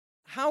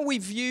how we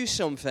view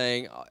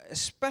something,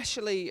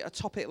 especially a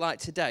topic like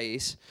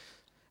today's,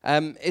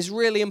 is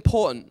really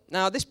important.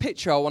 Now, this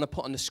picture I want to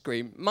put on the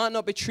screen might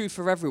not be true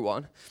for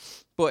everyone,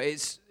 but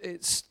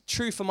it's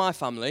true for my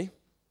family.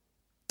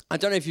 I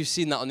don't know if you've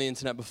seen that on the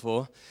internet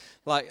before.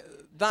 Like,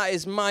 that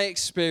is my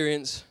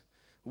experience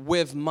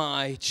with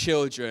my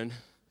children,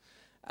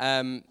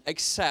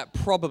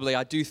 except probably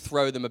I do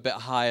throw them a bit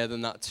higher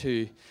than that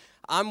too.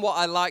 I'm what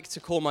I like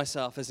to call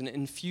myself as an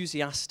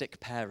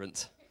enthusiastic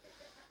parent.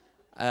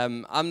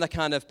 I'm the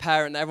kind of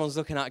parent that everyone's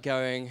looking at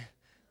going,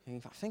 I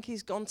think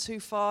he's gone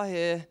too far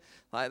here.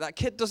 Like, that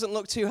kid doesn't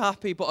look too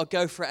happy, but I'll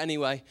go for it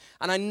anyway.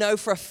 And I know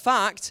for a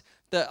fact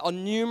that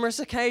on numerous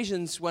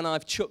occasions when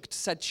I've chucked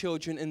said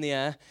children in the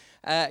air,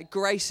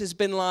 Grace has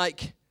been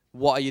like,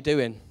 what are you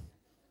doing?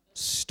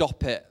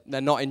 Stop it.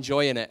 They're not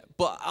enjoying it.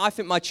 But I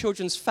think my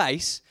children's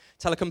face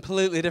tell a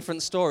completely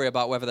different story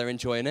about whether they're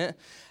enjoying it.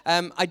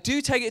 I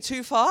do take it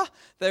too far.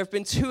 There have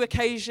been 2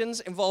 occasions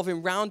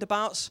involving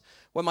roundabouts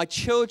where my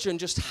children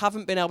just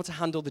haven't been able to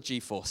handle the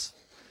G-force.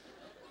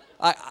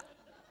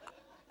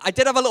 I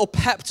did have a little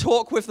pep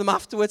talk with them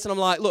afterwards, and I'm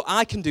like, look,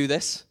 I can do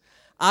this.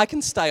 I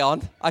can stay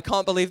on. I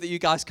can't believe that you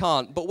guys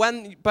can't. But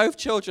when both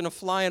children are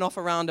flying off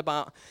a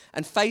roundabout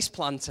and face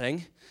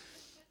planting,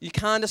 you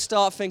kind of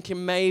start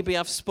thinking maybe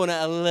I've spun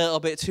it a little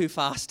bit too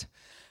fast.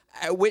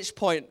 At which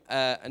point,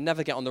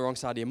 never get on the wrong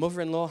side of your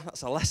mother-in-law.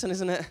 That's a lesson,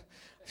 isn't it?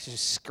 She's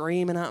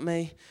screaming at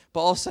me. But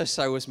also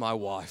so was my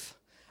wife.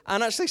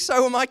 And actually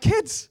so were my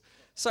kids.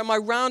 So my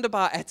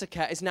roundabout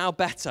etiquette is now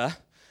better.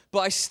 But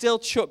I still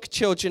chuck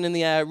children in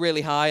the air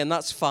really high, and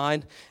that's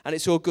fine. And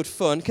it's all good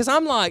fun. Because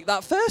I'm like,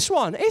 that first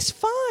one, it's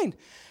fine.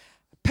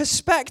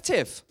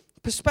 Perspective.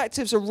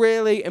 Perspective's a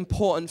really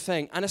important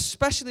thing. And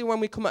especially when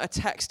we come at a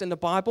text in the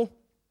Bible.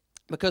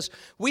 Because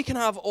we can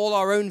have all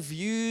our own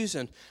views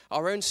and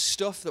our own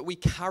stuff that we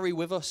carry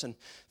with us and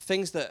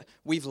things that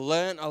we've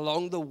learned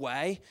along the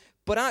way.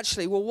 But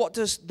actually, well, what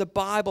does the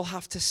Bible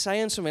have to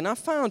say on something? I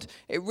found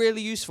it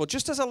really useful.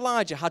 Just as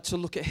Elijah had to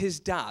look at his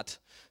dad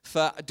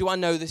for, do I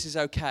know this is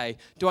okay?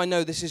 Do I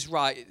know this is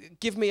right?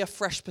 Give me a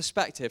fresh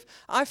perspective.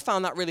 I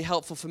found that really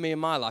helpful for me in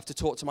my life to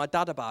talk to my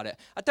dad about it.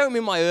 I don't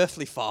mean my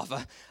earthly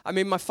father. I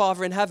mean my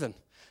Father in heaven.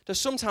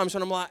 There's sometimes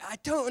when I'm like, I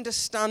don't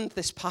understand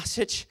this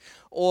passage,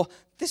 or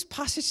this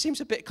passage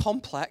seems a bit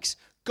complex.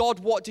 God,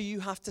 what do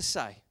you have to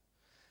say?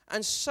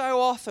 And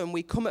so often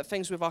we come at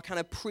things with our kind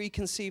of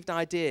preconceived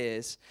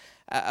ideas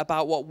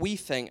about what we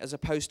think as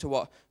opposed to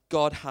what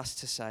God has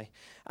to say.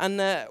 And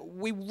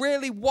we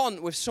really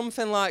want with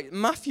something like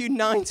Matthew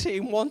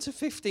 19,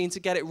 1-15 to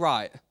get it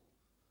right.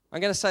 I'm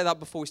going to say that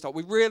before we start.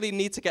 We really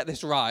need to get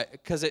this right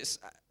because it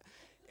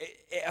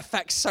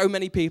affects so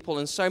many people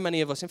and so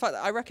many of us. In fact,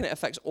 I reckon it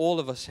affects all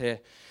of us here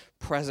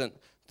present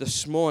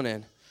this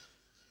morning.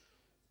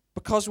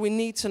 Because we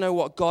need to know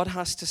what God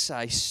has to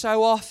say.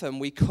 So often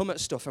we come at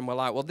stuff and we're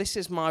like, well, this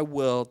is my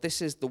world.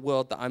 This is the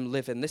world that I'm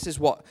living. This is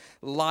what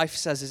life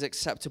says is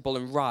acceptable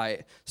and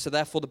right. So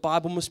therefore the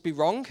Bible must be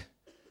wrong.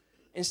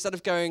 Instead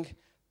of going,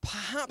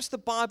 perhaps the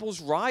Bible's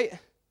right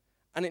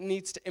and it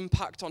needs to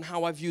impact on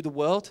how I view the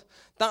world.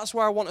 That's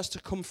where I want us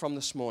to come from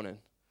this morning.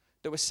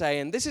 That we're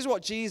saying, this is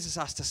what Jesus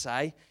has to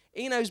say.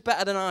 He knows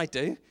better than I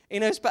do. He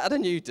knows better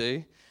than you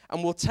do.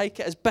 And we'll take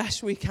it as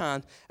best we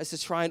can as to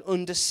try and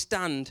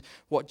understand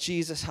what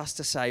Jesus has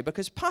to say.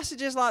 Because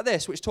passages like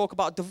this, which talk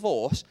about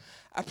divorce,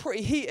 are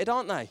pretty heated,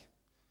 aren't they?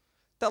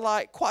 They're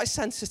like quite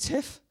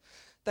sensitive.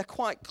 They're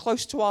quite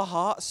close to our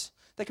hearts.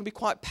 They can be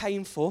quite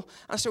painful.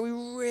 And so we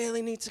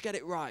really need to get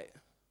it right.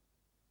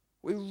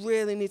 We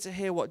really need to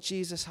hear what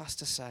Jesus has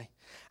to say.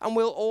 And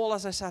we'll all,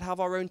 as I said, have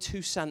our own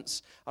 2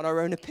 cents and our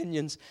own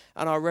opinions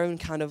and our own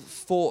kind of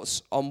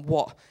thoughts on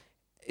what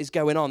is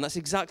going on. That's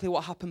exactly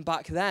what happened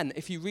back then.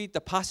 If you read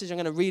the passage, I'm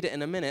going to read it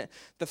in a minute,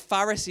 the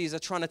Pharisees are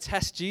trying to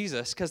test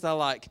Jesus because they're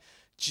like,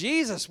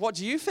 Jesus, what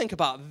do you think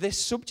about this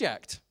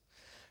subject?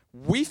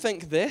 We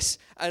think this,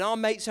 and our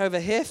mates over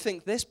here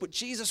think this, but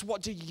Jesus,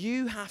 what do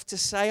you have to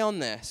say on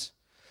this?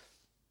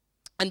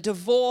 And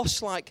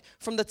divorce, like,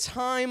 from the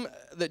time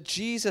that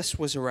Jesus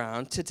was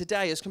around to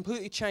today has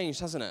completely changed,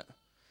 hasn't it?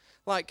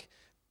 Like,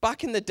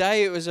 back in the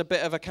day, it was a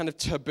bit of a kind of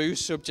taboo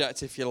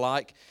subject, if you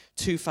like,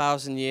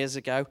 2,000 years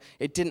ago.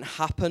 It didn't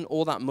happen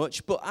all that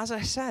much. But as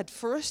I said,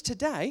 for us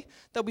today,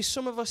 there'll be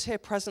some of us here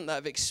present that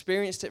have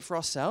experienced it for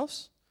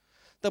ourselves.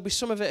 There'll be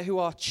some of it who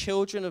are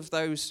children of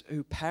those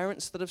who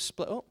parents that have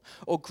split up,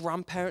 or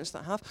grandparents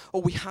that have,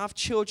 or we have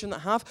children that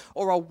have,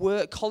 or our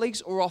work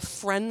colleagues or our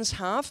friends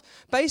have.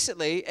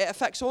 Basically, it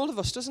affects all of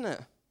us, doesn't it?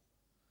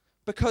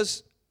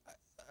 Because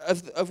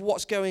of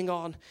what's going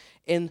on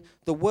in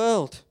the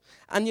world.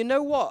 And you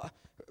know what?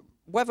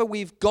 Whether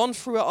we've gone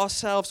through it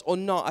ourselves or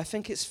not, I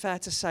think it's fair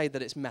to say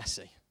that it's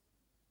messy.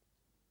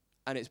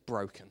 And it's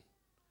broken.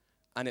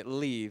 And it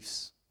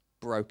leaves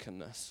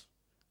brokenness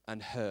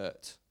and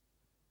hurt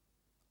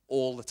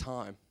all the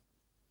time,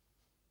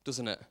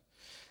 doesn't it?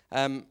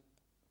 And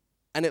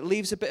it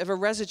leaves a bit of a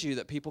residue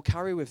that people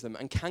carry with them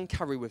and can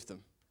carry with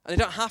them. And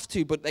they don't have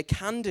to, but they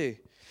can do.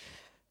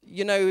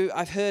 You know,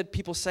 I've heard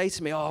people say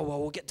to me, oh, well,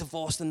 we'll get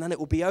divorced and then it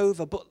will be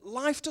over. But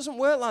life doesn't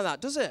work like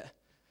that, does it?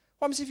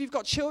 What happens if you've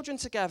got children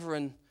together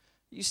and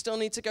you still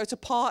need to go to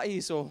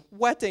parties or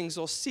weddings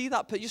or see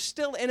that, but you're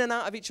still in and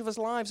out of each other's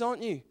lives,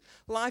 aren't you?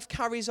 Life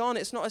carries on.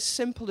 It's not as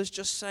simple as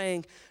just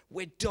saying,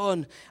 we're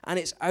done and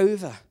it's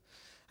over.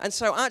 And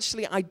so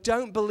actually, I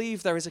don't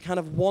believe there is a kind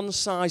of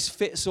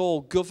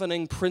one-size-fits-all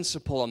governing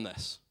principle on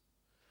this.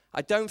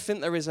 I don't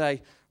think there is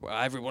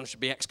everyone should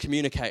be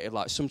excommunicated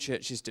like some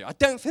churches do. I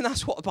don't think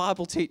that's what the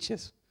Bible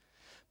teaches.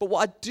 But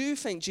what I do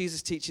think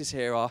Jesus teaches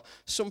here are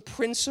some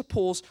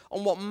principles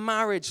on what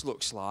marriage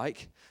looks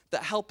like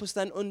that help us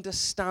then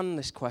understand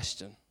this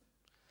question.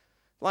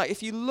 Like,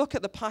 if you look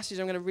at the passage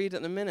I'm going to read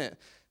in a minute,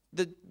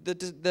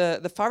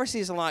 the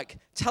Pharisees are like,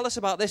 tell us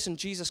about this, and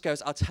Jesus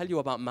goes, I'll tell you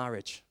about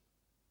marriage.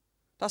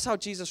 That's how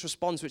Jesus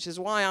responds, which is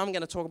why I'm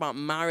going to talk about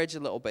marriage a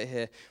little bit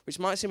here, which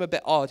might seem a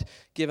bit odd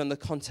given the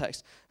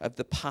context of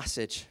the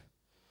passage.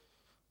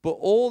 But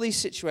all these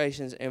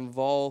situations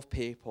involve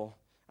people,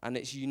 and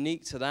it's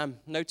unique to them.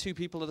 No two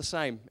people are the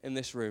same in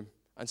this room,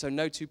 and so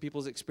no two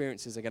people's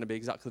experiences are going to be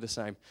exactly the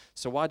same.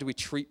 So why do we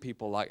treat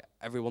people like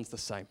everyone's the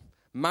same?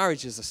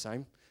 Marriage is the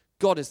same.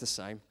 God is the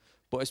same.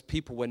 But as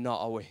people, we're not,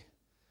 are we?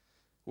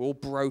 We're all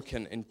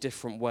broken in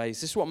different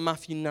ways. This is what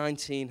Matthew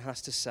 19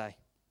 has to say.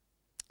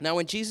 Now,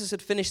 when Jesus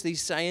had finished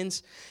these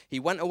sayings, he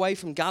went away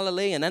from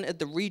Galilee and entered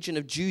the region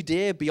of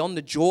Judea beyond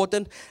the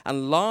Jordan,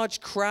 and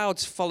large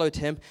crowds followed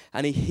him,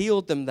 and he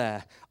healed them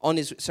there.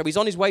 So he's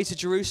on his way to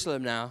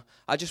Jerusalem now.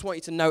 I just want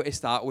you to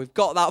notice that. We've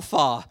got that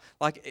far.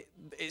 Like,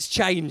 it's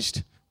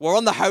changed. We're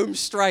on the home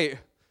straight.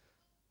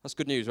 That's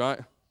good news,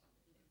 right?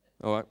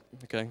 All right,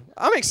 okay.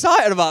 I'm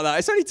excited about that.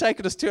 It's only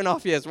taken us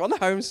 2.5 years. We're on the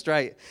home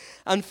straight.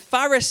 And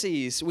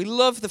Pharisees, we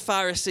love the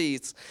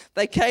Pharisees.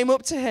 They came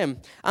up to him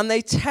and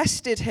they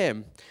tested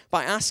him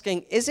by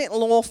asking, is it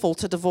lawful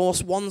to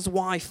divorce one's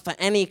wife for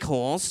any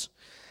cause?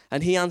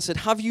 And he answered,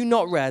 have you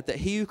not read that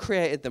he who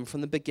created them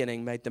from the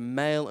beginning made them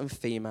male and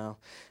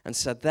female, and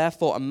said,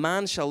 therefore a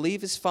man shall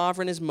leave his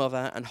father and his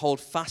mother and hold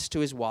fast to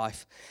his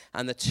wife,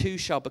 and the two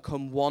shall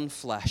become one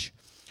flesh.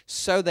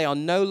 So they are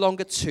no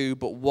longer two,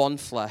 but one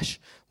flesh.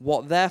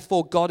 What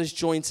therefore God has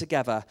joined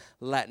together,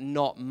 let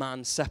not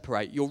man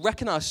separate. You'll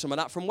recognize some of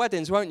that from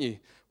weddings, won't you?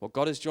 What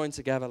God has joined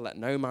together, let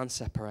no man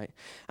separate.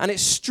 And it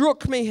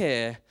struck me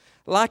here,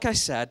 like I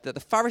said, that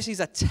the Pharisees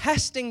are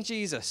testing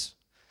Jesus.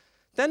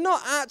 They're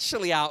not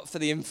actually out for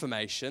the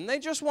information. They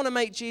just want to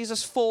make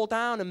Jesus fall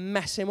down and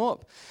mess him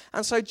up.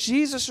 And so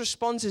Jesus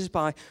responds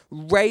by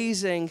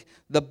raising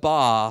the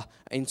bar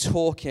in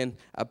talking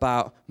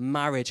about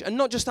marriage. And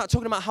not just that,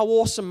 talking about how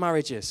awesome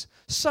marriage is.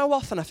 So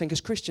often, I think, as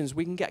Christians,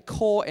 we can get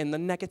caught in the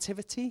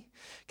negativity,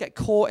 get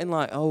caught in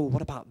like, oh,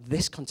 what about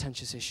this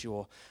contentious issue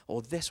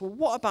or this? Well,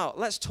 what about,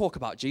 let's talk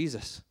about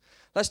Jesus.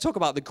 Let's talk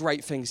about the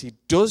great things he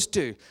does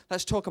do.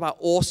 Let's talk about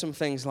awesome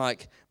things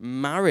like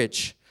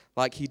marriage,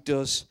 like he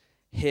does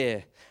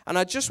here. And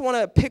I just want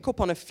to pick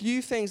up on a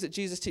few things that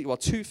Jesus teaches, well,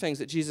 two things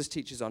that Jesus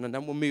teaches on, and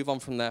then we'll move on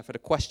from there for the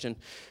question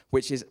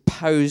which is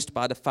posed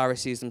by the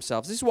Pharisees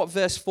themselves. This is what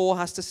verse 4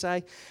 has to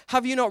say.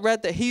 Have you not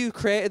read that he who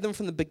created them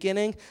from the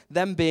beginning,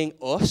 them being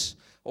us,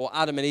 or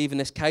Adam and Eve in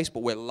this case,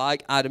 but we're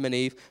like Adam and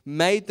Eve,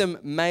 made them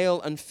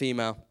male and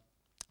female?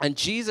 And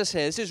Jesus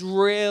here, this is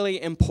really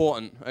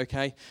important,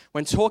 okay?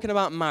 When talking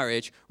about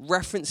marriage,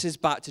 references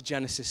back to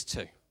Genesis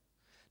 2.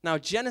 Now,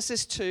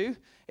 Genesis 2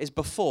 is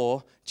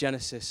before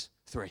Genesis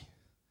 3.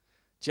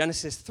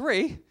 Genesis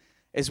 3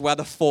 is where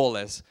the fall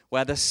is,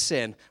 where there's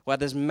sin, where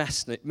there's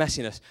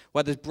messiness,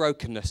 where there's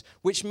brokenness,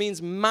 which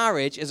means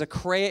marriage is a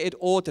created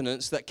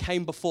ordinance that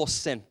came before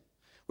sin,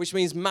 which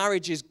means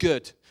marriage is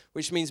good,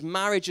 which means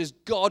marriage as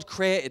God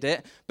created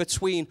it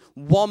between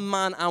one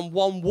man and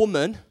one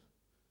woman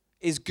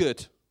is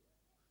good.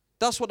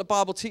 That's what the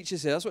Bible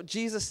teaches here. That's what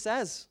Jesus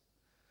says.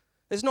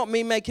 It's not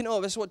me making it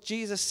up. It's what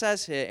Jesus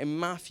says here in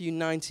Matthew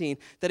 19,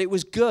 that it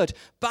was good.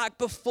 Back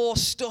before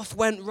stuff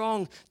went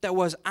wrong, there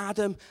was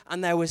Adam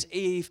and there was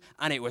Eve,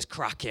 and it was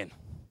cracking.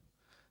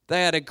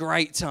 They had a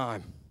great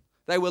time.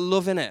 They were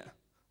loving it.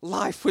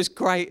 Life was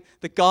great.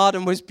 The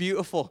garden was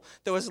beautiful.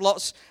 There was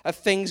lots of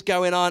things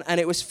going on, and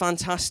it was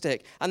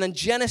fantastic. And then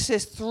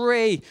Genesis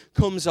 3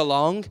 comes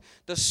along,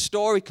 the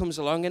story comes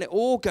along, and it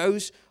all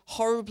goes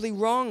horribly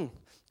wrong.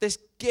 This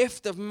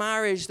gift of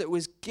marriage that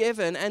was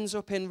given ends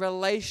up in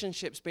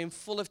relationships being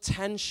full of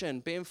tension,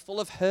 being full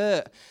of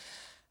hurt.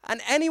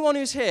 And anyone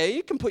who's here,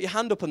 you can put your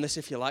hand up on this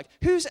if you like,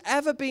 who's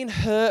ever been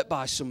hurt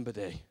by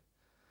somebody?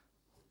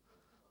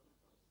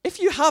 If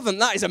you haven't,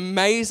 that is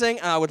amazing,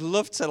 and I would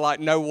love to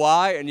know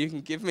why, and you can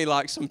give me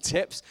some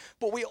tips.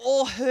 But we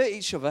all hurt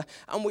each other,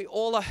 and we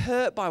all are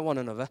hurt by one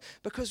another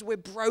because we're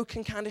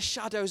broken kind of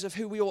shadows of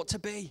who we ought to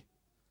be.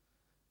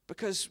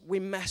 Because we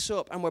mess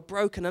up and we're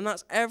broken, and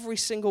that's every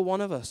single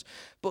one of us.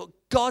 But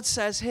God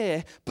says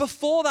here,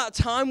 before that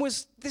time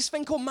was this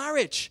thing called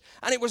marriage,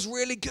 and it was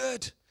really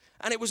good,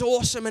 and it was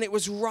awesome, and it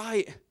was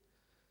right.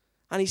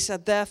 And he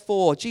said,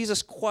 therefore,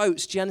 Jesus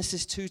quotes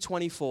Genesis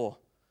 2:24,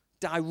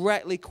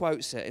 directly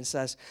quotes it and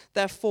says,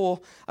 therefore,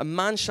 a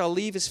man shall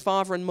leave his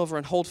father and mother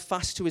and hold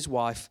fast to his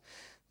wife.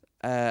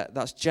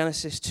 That's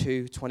Genesis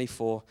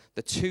 2:24.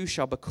 The two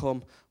shall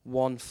become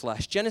one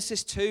flesh.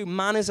 Genesis 2,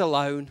 man is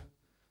alone.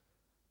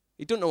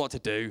 He doesn't know what to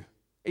do.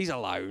 He's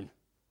alone.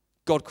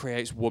 God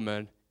creates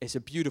woman. It's a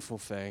beautiful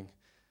thing.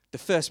 The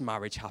first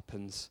marriage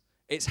happens.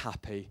 It's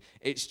happy.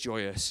 It's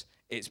joyous.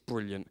 It's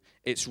brilliant.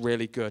 It's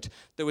really good.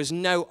 There was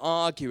no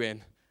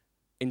arguing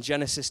in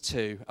Genesis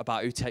 2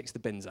 about who takes the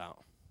bins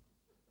out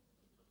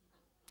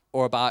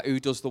or about who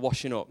does the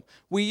washing up.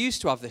 We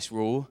used to have this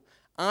rule.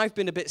 I've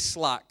been a bit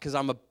slack because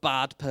I'm a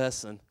bad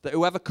person, that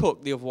whoever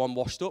cooked, the other one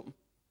washed up.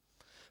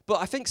 But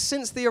I think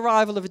since the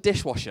arrival of a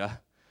dishwasher,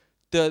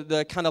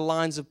 the kind of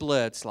lines have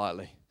blurred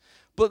slightly.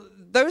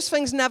 But those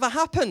things never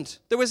happened.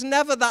 There was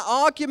never that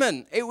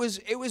argument. It was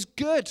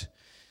good.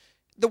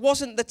 There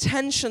wasn't the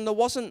tension. There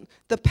wasn't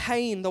the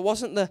pain. There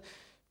wasn't the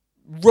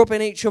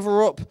rubbing each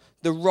other up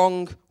the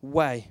wrong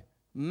way.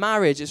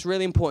 Marriage, it's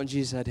really important,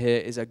 Jesus said here,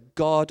 is a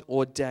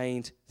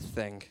God-ordained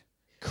thing,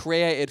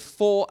 created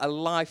for a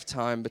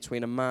lifetime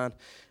between a man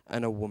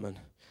and a woman.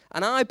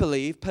 And I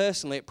believe,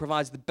 personally, it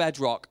provides the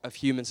bedrock of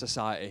human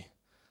society.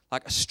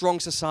 Like a strong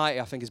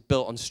society, I think, is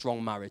built on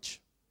strong marriage.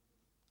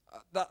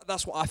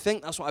 That's what I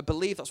think, that's what I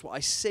believe, that's what I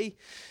see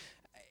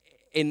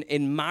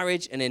in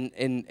marriage and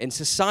in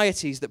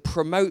societies that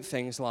promote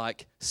things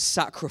like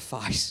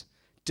sacrifice,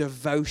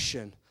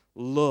 devotion,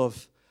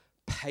 love,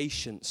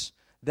 patience.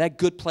 They're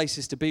good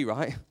places to be,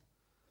 right?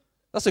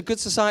 That's a good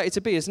society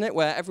to be, isn't it?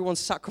 Where everyone's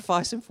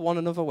sacrificing for one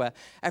another, where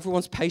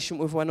everyone's patient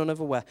with one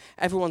another, where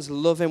everyone's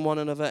loving one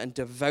another and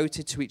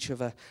devoted to each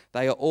other.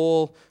 They are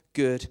all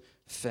good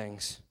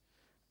things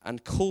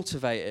and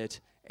cultivated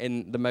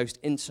in the most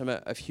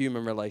intimate of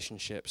human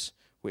relationships,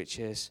 which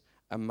is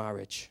a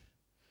marriage.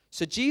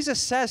 So Jesus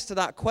says to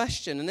that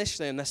question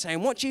initially, and they're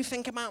saying, what do you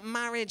think about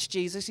marriage,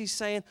 Jesus? He's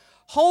saying,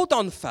 hold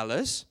on,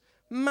 fellas.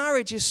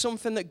 Marriage is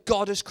something that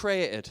God has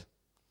created.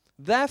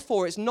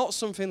 Therefore, it's not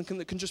something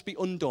that can just be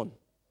undone.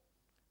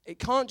 It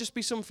can't just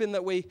be something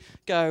that we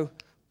go,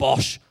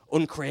 bosh,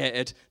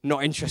 uncreated,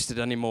 not interested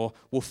anymore,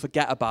 we'll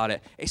forget about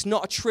it. It's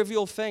not a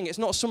trivial thing. It's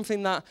not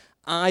something that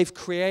I've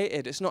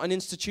created. It's not an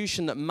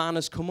institution that man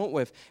has come up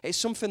with. It's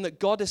something that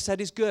God has said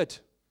is good.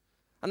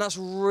 And that's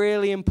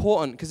really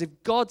important, because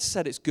if God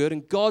said it's good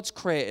and God's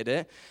created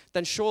it,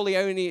 then surely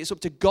only it's up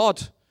to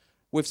God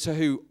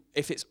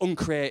if it's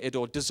uncreated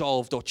or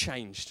dissolved or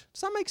changed.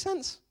 Does that make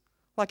sense?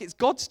 Like it's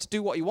God's to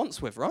do what he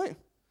wants with, right?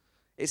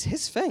 It's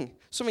his thing,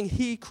 something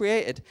he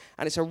created,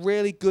 and it's a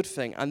really good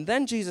thing. And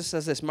then Jesus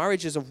says this,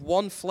 marriage is of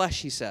one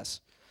flesh, he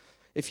says.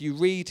 If you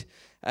read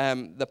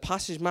the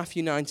passage,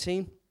 Matthew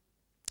 19,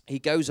 he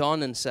goes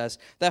on and says,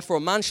 therefore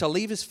a man shall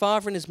leave his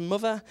father and his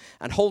mother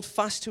and hold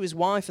fast to his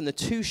wife, and the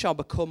two shall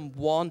become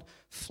one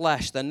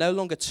flesh. They're no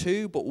longer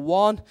two, but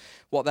one.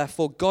 What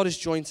therefore God has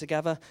joined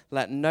together,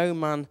 let no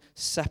man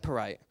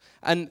separate.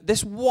 And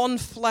this one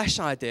flesh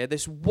idea,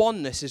 this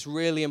oneness is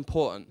really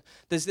important.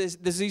 There's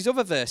these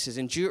other verses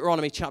in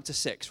Deuteronomy chapter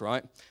 6,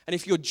 right? And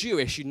if you're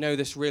Jewish, you know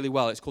this really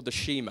well. It's called the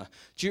Shema.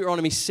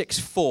 Deuteronomy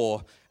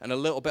 6:4, and a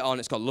little bit on,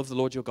 it's got love the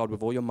Lord your God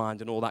with all your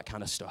mind and all that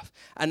kind of stuff.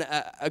 And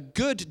a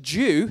good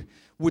Jew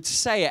would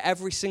say it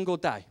every single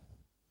day.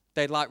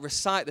 They'd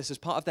recite this as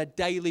part of their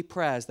daily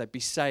prayers. They'd be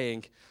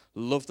saying,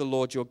 love the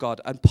Lord your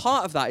God. And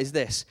part of that is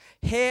this.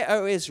 Hear,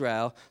 O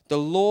Israel, the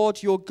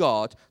Lord your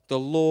God, the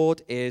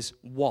Lord is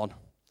one.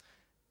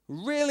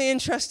 Really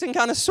interesting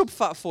kind of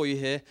subfact for you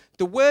here.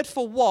 The word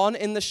for one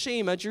in the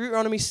Shema,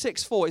 Deuteronomy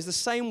 6:4, is the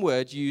same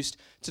word used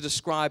to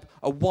describe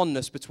a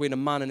oneness between a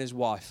man and his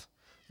wife.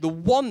 The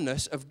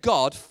oneness of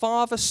God,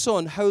 Father,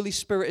 Son, Holy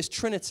Spirit as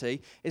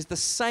Trinity, is the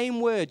same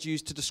word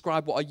used to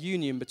describe what a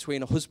union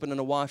between a husband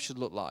and a wife should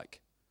look like.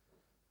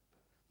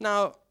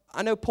 Now,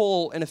 I know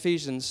Paul in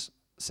Ephesians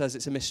says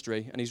it's a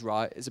mystery, and he's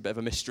right, it's a bit of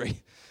a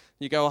mystery.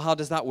 You go, well, how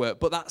does that work?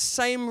 But that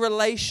same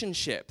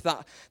relationship,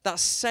 that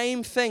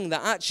same thing,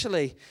 that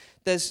actually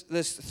there's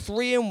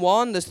three in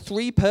one, there's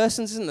three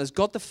persons, isn't there? There's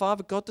God the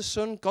Father, God the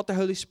Son, God the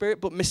Holy Spirit,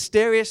 but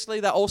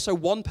mysteriously they're also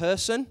one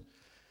person.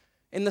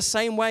 In the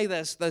same way,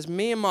 there's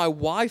me and my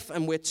wife,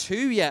 and we're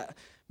two, yet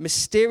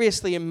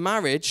mysteriously in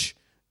marriage,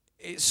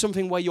 it's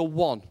something where you're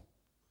one.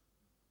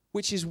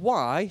 Which is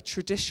why,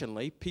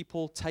 traditionally,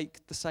 people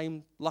take the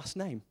same last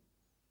name.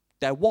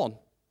 They're one.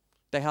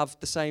 They have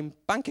the same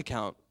bank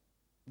account.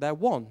 They're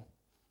one.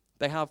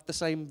 They have the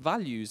same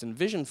values and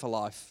vision for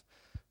life.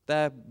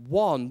 They're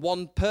one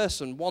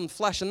person, one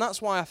flesh. And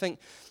that's why I think,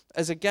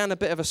 as again, a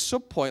bit of a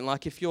sub-point,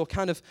 like if you're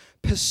kind of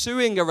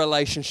pursuing a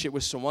relationship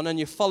with someone and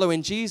you're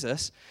following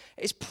Jesus,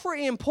 it's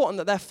pretty important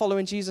that they're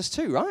following Jesus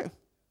too, right?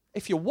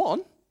 If you're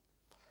one,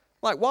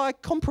 like why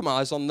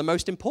compromise on the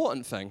most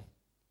important thing,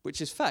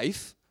 which is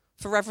faith,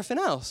 for everything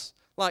else?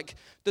 Like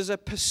there's a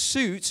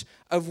pursuit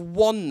of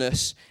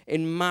oneness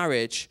in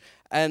marriage,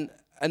 and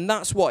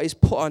that's what is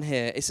put on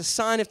here. It's a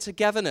sign of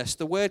togetherness.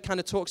 The word kind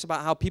of talks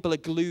about how people are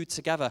glued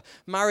together.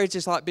 Marriage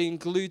is like being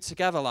glued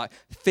together, like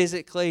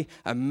physically,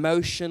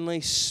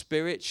 emotionally,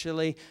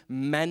 spiritually,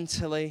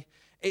 mentally.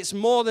 It's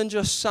more than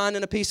just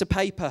signing a piece of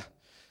paper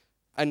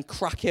and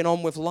cracking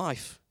on with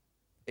life.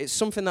 It's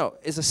something that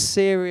is a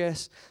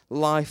serious,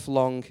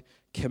 lifelong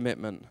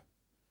commitment.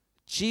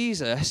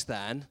 Jesus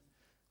then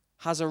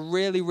has a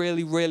really,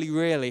 really, really,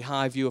 really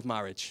high view of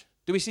marriage.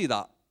 Do we see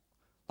that?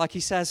 Like he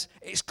says,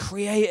 it's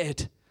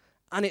created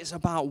and it's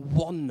about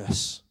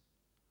oneness.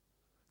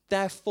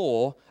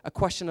 Therefore, a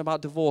question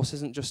about divorce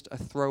isn't just a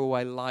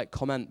throwaway light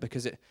comment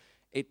because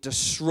it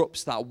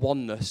disrupts that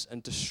oneness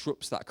and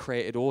disrupts that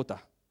created order.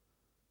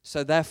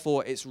 So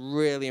therefore, it's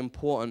really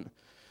important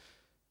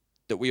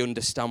that we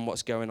understand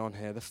what's going on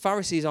here. The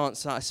Pharisees aren't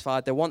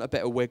satisfied. They want a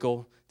bit of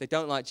wiggle. They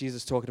don't like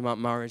Jesus talking about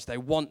marriage. They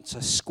want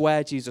to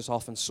square Jesus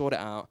off and sort it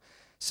out.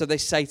 So they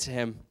say to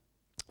him,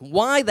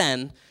 why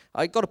then,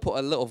 I've got to put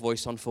a little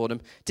voice on for them,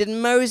 did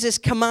Moses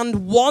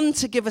command one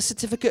to give a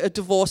certificate of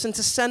divorce and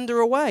to send her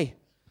away?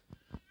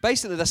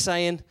 Basically, they're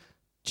saying,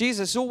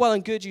 Jesus, it's all well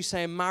and good you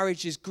saying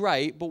marriage is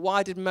great, but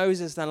why did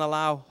Moses then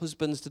allow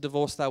husbands to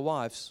divorce their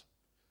wives?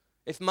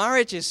 If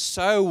marriage is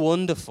so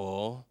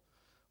wonderful,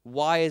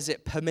 why is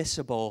it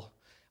permissible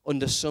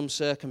under some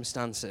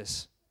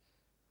circumstances?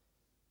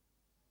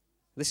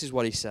 This is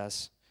what he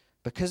says.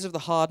 Because of the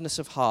hardness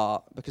of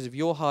heart, because of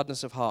your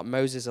hardness of heart,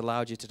 Moses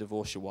allowed you to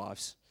divorce your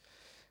wives.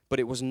 But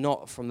it was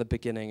not from the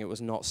beginning, it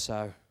was not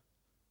so.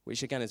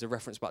 Which again is a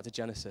reference back to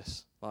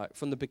Genesis. Like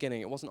from the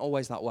beginning, it wasn't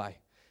always that way.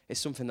 It's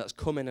something that's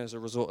come in as a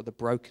result of the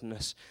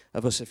brokenness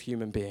of us as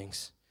human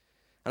beings.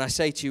 And I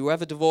say to you,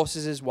 whoever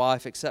divorces his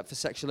wife except for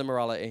sexual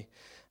immorality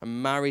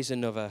and marries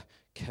another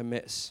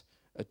commits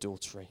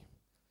adultery.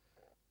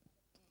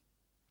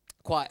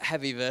 Quite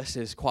heavy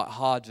verses, quite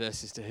hard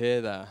verses to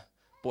hear there,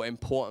 but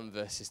important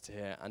verses to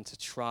hear and to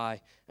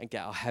try and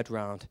get our head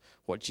around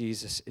what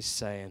Jesus is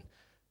saying.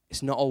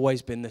 It's not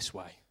always been this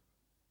way.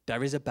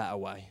 There is a better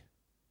way.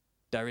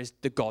 There is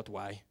the God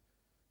way.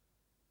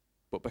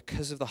 But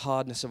because of the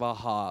hardness of our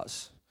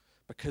hearts,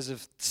 because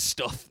of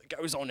stuff that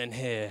goes on in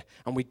here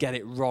and we get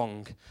it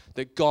wrong,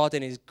 that God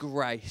in his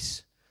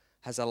grace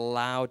has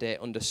allowed it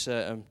under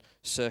certain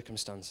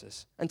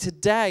circumstances. And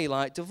today,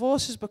 like,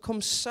 divorce has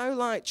become so,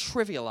 like,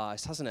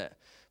 trivialized, hasn't it?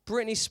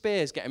 Britney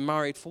Spears getting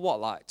married for what,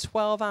 like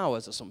 12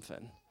 hours or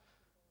something?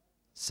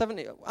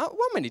 70, how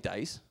many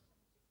days?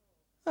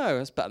 Oh,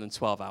 that's better than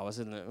 12 hours,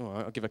 isn't it? All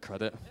right, I'll give her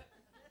credit.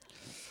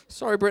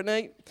 Sorry,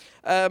 Britney.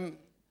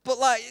 But,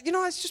 like, you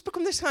know, it's just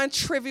become this kind of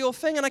trivial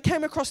thing. And I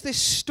came across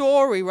this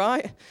story,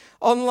 right,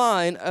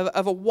 online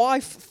of a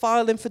wife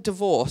filing for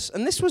divorce.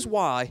 And this was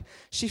why.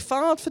 She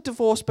filed for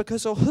divorce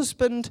because her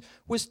husband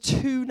was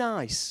too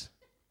nice.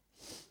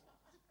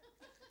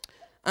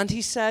 And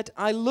he said,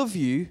 I love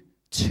you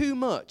too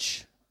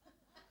much.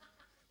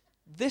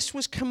 This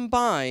was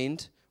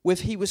combined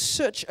with he was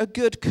such a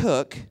good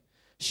cook,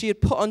 she had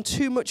put on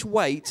too much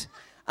weight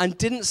and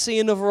didn't see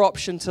another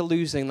option to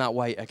losing that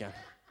weight again.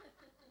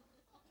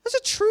 That's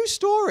a true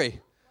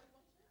story.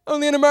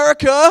 Only in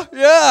America,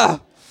 yeah.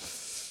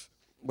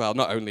 Well,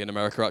 not only in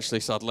America,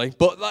 actually, sadly.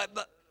 But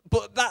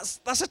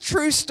that's a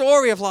true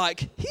story of,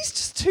 like, he's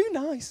just too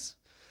nice.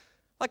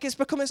 Like, it's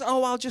become this,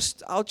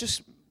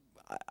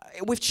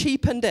 we've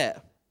cheapened it.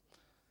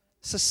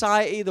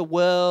 Society, the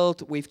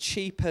world, we've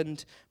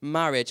cheapened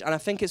marriage. And I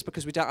think it's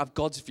because we don't have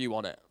God's view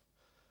on it.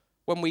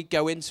 When we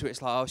go into it,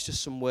 it's like, oh, it's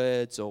just some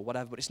words or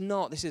whatever. But it's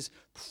not. This is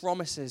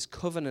promises,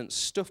 covenants,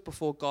 stuff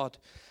before God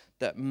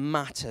that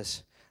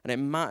matters, and it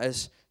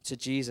matters to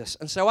Jesus.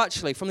 And so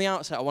actually, from the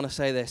outset, I want to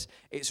say this.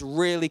 It's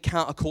really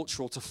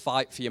countercultural to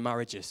fight for your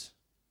marriages.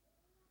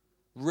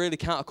 Really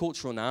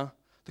countercultural now.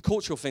 The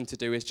cultural thing to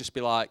do is just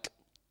be like,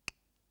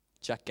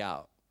 check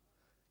out.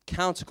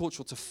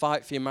 Countercultural to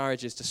fight for your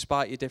marriages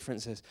despite your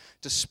differences,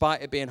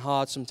 despite it being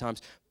hard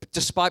sometimes,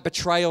 despite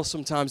betrayal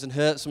sometimes and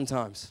hurt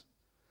sometimes.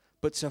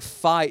 But to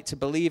fight, to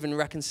believe in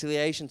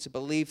reconciliation, to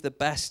believe the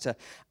best, to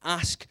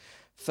ask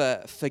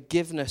for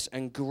forgiveness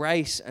and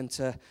grace and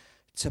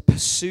to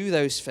pursue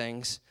those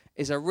things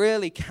is a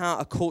really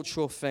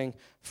countercultural thing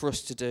for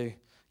us to do.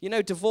 You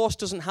know, divorce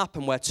doesn't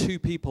happen where two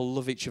people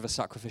love each other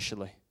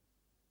sacrificially.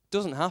 It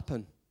doesn't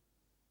happen.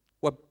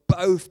 Where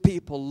both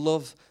people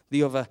love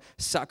the other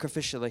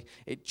sacrificially.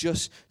 It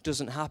just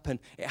doesn't happen.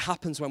 It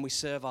happens when we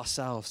serve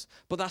ourselves.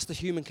 But that's the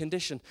human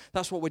condition.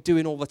 That's what we're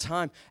doing all the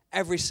time.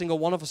 Every single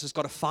one of us has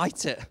got to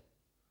fight it.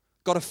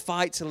 Got to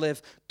fight to live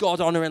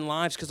God-honoring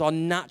lives because our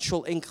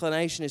natural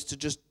inclination is to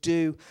just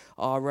do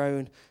our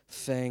own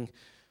thing.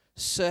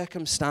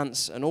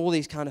 Circumstance and all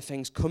these kind of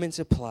things come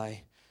into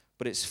play,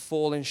 but it's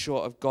falling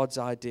short of God's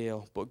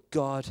ideal. But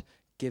God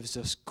gives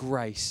us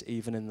grace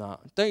even in that.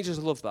 Don't you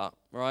just love that,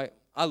 right?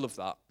 I love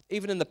that.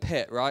 Even in the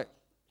pit, right?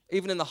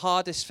 Even in the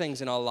hardest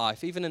things in our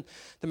life, even in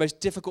the most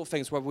difficult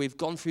things, whether we've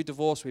gone through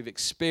divorce, we've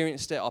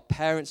experienced it, our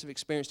parents have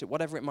experienced it,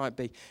 whatever it might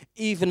be,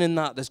 even in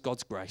that, there's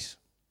God's grace.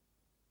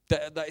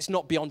 That it's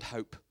not beyond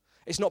hope.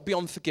 It's not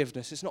beyond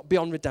forgiveness. It's not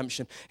beyond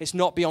redemption. It's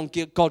not beyond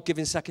God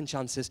giving second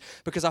chances.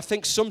 Because I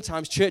think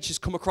sometimes churches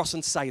come across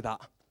and say that.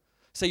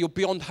 Say you're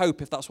beyond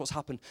hope if that's what's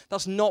happened.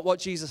 That's not what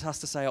Jesus has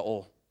to say at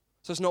all.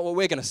 So it's not what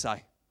we're going to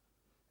say.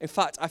 In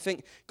fact, I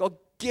think God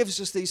gives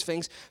us these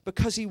things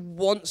because he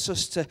wants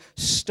us to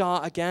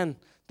start again.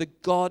 The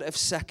God of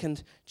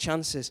second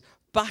chances.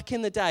 Back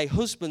in the day,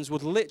 husbands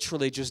would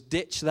literally just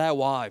ditch their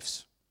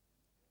wives.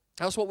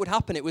 That's what would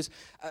happen. It was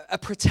a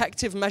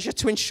protective measure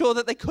to ensure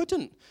that they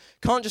couldn't.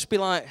 Can't just be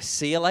like,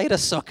 see you later,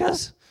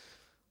 suckers.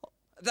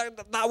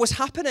 That was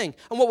happening.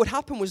 And what would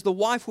happen was the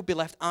wife would be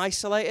left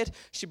isolated.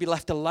 She'd be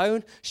left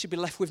alone. She'd be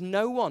left with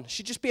no one.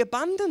 She'd just be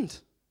abandoned.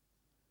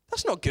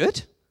 That's not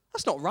good.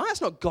 That's not right.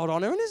 That's not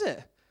God-honoring, is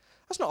it?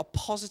 That's not a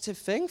positive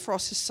thing for our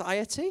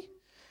society.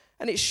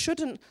 And it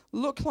shouldn't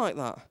look like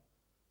that.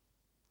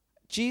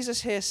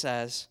 Jesus here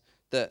says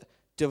that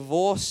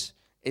divorce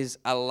is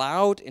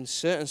allowed in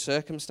certain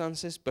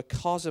circumstances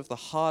because of the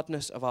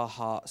hardness of our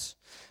hearts.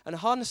 And the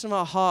hardness of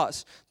our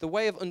hearts, the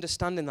way of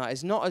understanding that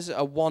is not as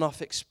a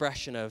one-off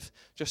expression of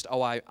just,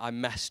 oh, I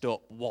messed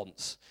up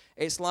once.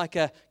 It's like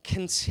a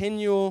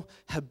continual,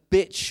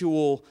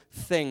 habitual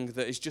thing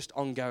that is just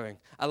ongoing.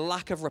 A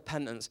lack of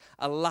repentance,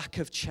 a lack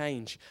of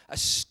change, a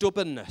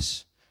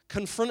stubbornness,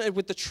 confronted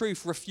with the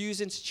truth,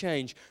 refusing to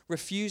change,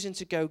 refusing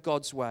to go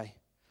God's way.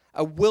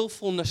 A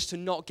willfulness to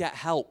not get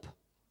help.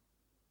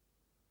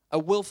 A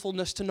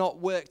willfulness to not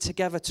work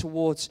together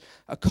towards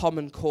a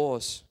common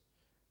cause.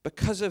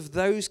 Because of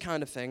those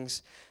kind of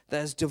things,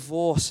 there's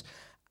divorce.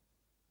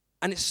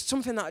 And it's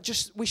something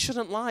that we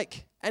shouldn't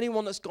like.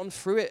 Anyone that's gone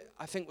through it,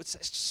 I think, would say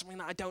it's just something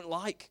that I don't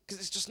like because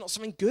it's just not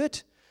something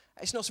good.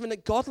 It's not something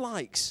that God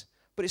likes,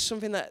 but it's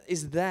something that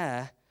is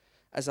there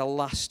as a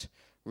last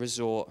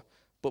resort.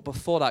 But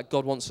before that,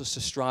 God wants us to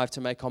strive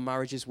to make our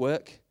marriages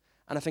work.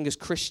 And I think as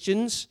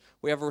Christians,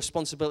 we have a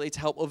responsibility to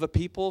help other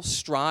people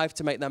strive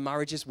to make their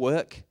marriages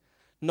work.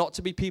 Not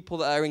to be people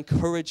that are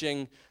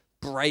encouraging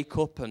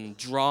breakup and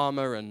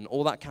drama and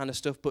all that kind of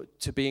stuff, but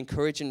to be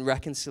encouraging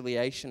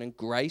reconciliation and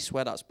grace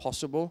where that's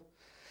possible.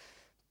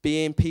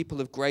 Being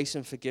people of grace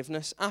and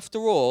forgiveness. After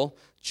all,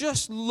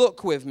 just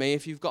look with me,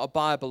 if you've got a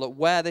Bible, at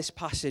where this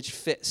passage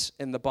fits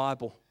in the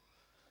Bible.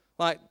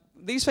 Like,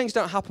 these things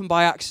don't happen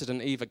by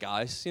accident either,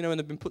 guys. You know, when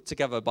they've been put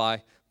together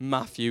by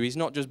Matthew, he's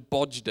not just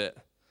bodged it.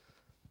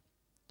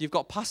 You've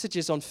got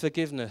passages on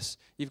forgiveness.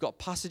 You've got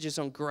passages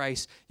on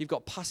grace. You've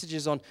got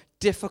passages on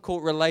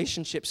difficult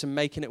relationships and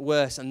making it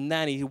worse. And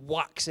then he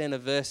whacks in a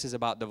verses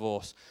about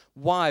divorce.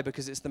 Why?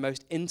 Because it's the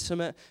most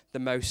intimate, the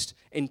most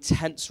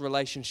intense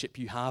relationship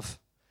you have.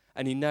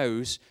 And he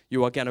knows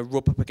you are going to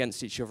rub up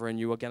against each other and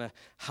you are going to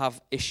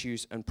have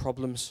issues and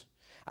problems.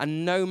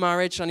 And no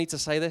marriage, I need to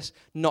say this,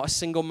 not a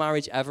single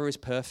marriage ever is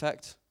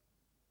perfect.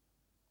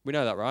 We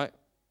know that, right?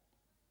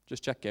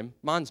 Just check him.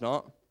 Mine's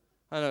not.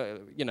 I know,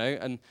 you know,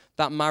 and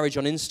that marriage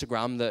on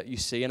Instagram that you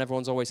see and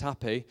everyone's always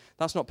happy,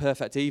 that's not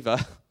perfect either.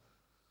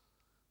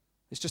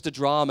 It's just a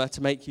drama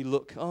to make you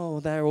look, oh,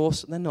 they're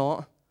awesome. They're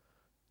not.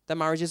 Their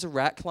marriage is a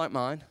wreck like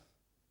mine.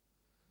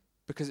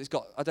 Because it's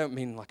got, I don't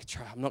mean like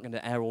I'm not going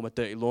to air all my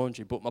dirty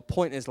laundry, but my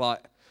point is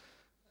like,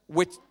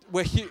 we're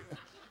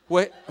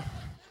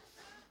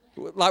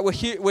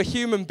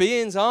human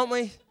beings, aren't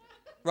we?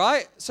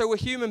 Right? So we're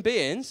human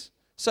beings.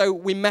 So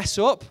we mess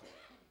up.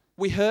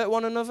 We hurt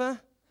one another.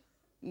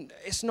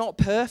 It's not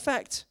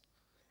perfect.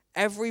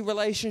 Every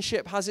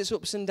relationship has its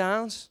ups and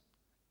downs.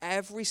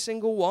 Every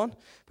single one.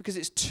 Because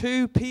it's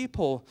two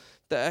people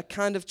that are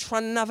kind of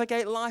trying to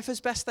navigate life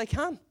as best they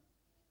can.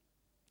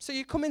 So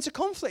you come into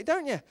conflict,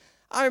 don't you?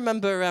 I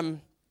remember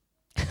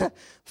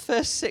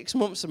first 6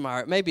 months of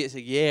marriage, maybe it's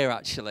a year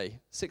actually.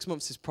 6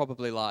 months is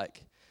probably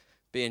like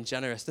being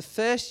generous. The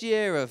first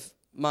year of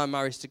my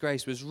marriage to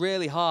Grace was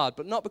really hard,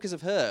 but not because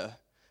of her,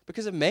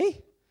 because of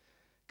me.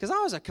 Because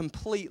I was a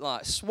complete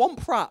like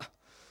swamp rat.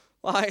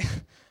 Like,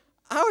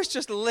 I was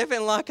just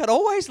living like I'd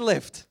always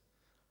lived.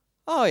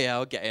 Oh yeah,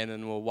 I'll get in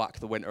and we'll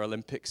whack the Winter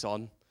Olympics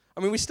on.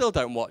 I mean, we still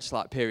don't watch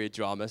like period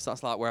dramas.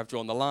 That's like where I've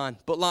drawn the line.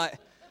 But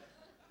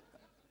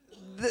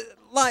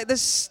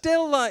there's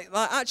still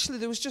actually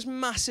there was just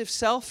massive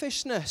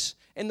selfishness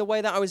in the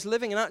way that I was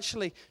living, and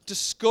actually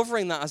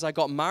discovering that as I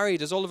got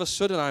married, as all of a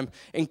sudden I'm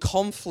in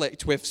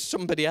conflict with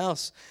somebody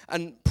else,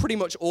 and pretty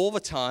much all the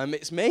time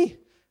it's me,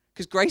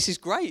 because Grace is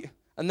great.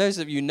 And those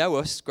of you who know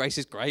us, Grace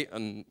is great,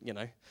 and you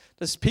know,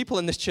 there's people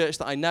in this church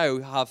that I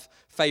know have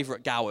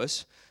favourite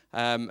goers,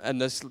 and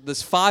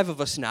there's 5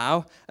 of us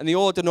now, and the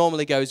order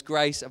normally goes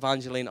Grace,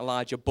 Evangeline,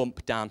 Elijah,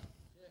 bump, Dan.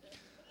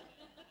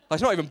 I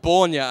was not even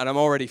born yet, and I'm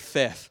already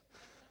 5th.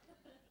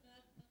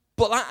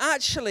 But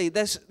actually,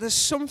 there's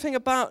something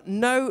about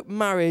no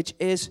marriage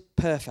is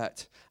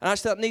perfect, and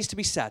actually that needs to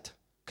be said.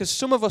 Because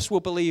some of us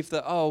will believe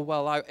that, oh,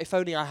 well, if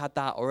only I had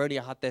that, or only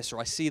I had this, or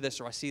I see this,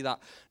 or I see that.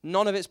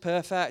 None of it's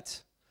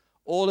perfect.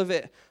 All of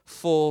it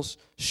falls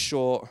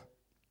short.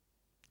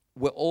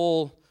 We're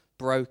all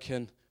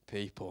broken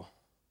people.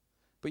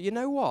 But you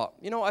know what?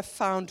 You know what I've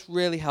found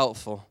really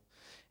helpful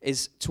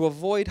is to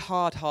avoid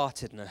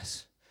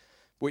hard-heartedness,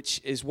 which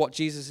is what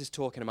Jesus is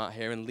talking about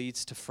here and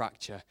leads to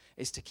fracture,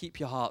 is to keep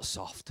your heart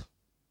soft.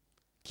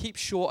 Keep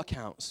short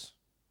accounts.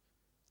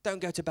 Don't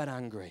go to bed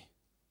angry.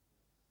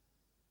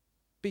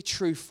 Be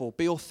truthful.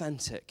 Be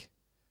authentic.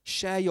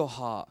 Share your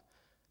heart.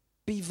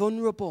 Be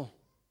vulnerable.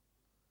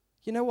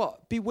 You know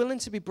what? Be willing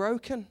to be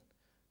broken.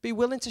 Be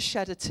willing to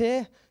shed a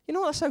tear. You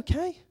know what? That's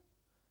okay.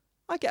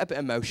 I get a bit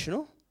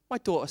emotional. My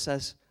daughter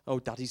says, oh,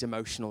 Daddy's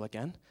emotional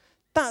again.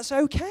 That's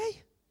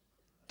okay.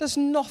 There's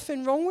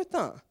nothing wrong with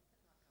that.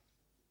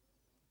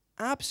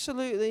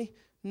 Absolutely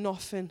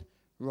nothing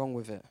wrong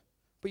with it.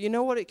 But you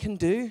know what it can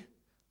do?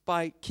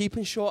 By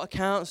keeping short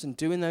accounts and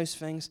doing those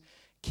things,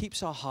 it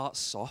keeps our hearts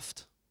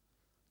soft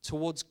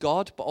towards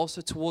God, but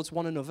also towards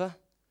one another.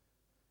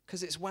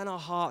 Because it's when our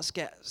hearts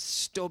get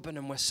stubborn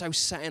and we're so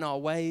set in our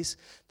ways,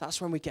 that's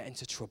when we get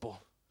into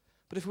trouble.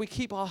 But if we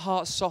keep our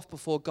hearts soft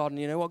before God, and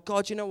you know what,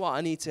 God, you know what,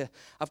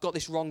 I've got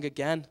this wrong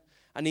again.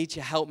 I need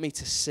you to help me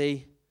to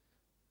see.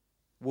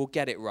 We'll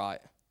get it right.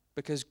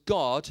 Because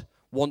God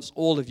wants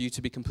all of you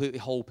to be completely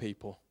whole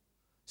people.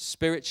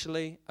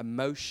 Spiritually,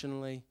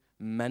 emotionally,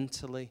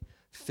 mentally,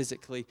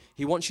 physically.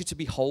 He wants you to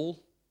be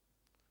whole.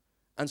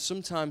 And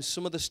sometimes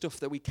some of the stuff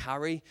that we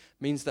carry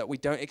means that we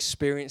don't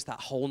experience that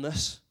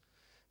wholeness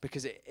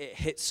because it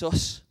hits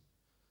us.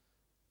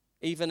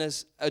 Even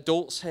as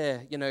adults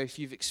here, you know, if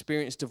you've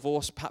experienced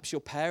divorce, perhaps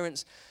your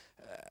parents,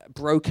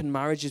 broken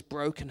marriages,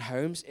 broken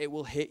homes, it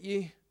will hit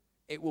you.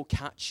 It will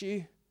catch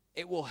you.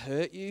 It will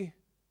hurt you.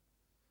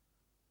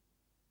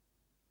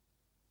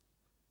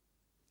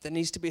 There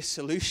needs to be a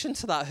solution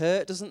to that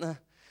hurt, doesn't there?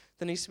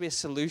 There needs to be a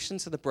solution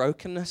to the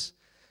brokenness.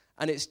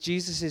 And it's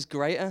Jesus is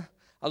greater.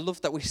 I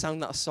love that we sang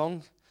that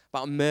song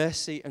about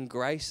mercy and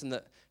grace and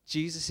that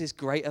Jesus is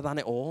greater than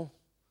it all.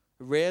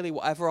 Really,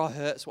 whatever our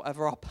hurts,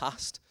 whatever our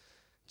past,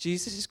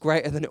 Jesus is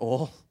greater than it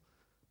all.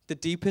 The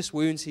deepest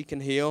wounds he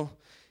can heal,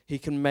 he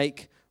can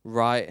make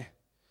right.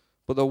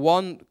 But the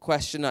one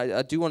question,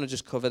 I do want to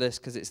just cover this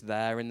because it's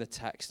there in the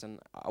text and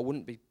I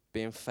wouldn't be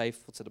being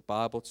faithful to the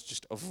Bible to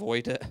just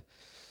avoid it,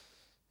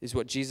 is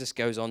what Jesus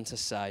goes on to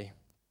say.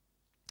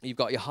 You've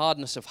got your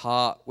hardness of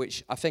heart,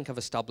 which I think I've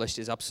established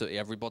is absolutely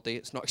everybody.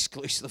 It's not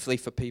exclusively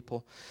for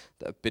people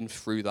that have been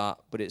through that,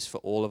 but it's for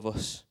all of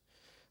us.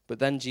 But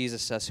then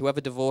Jesus says,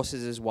 whoever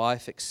divorces his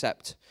wife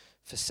except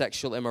for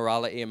sexual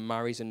immorality and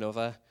marries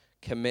another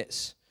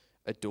commits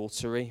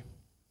adultery.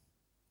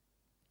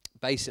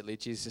 Basically,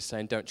 Jesus is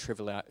saying don't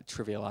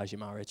trivialize your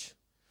marriage.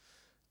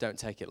 Don't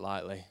take it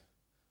lightly.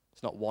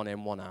 It's not one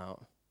in, one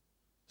out.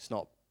 It's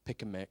not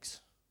pick and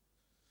mix.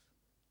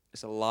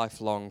 It's a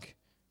lifelong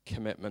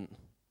commitment.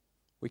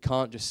 We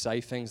can't just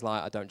say things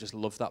like, I don't just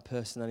love that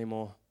person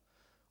anymore,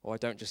 or I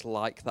don't just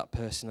like that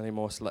person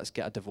anymore, so let's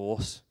get a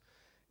divorce.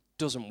 It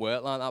doesn't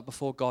work like that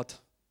before God.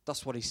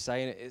 That's what he's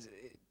saying.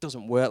 It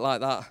doesn't work like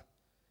that.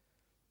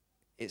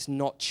 It's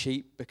not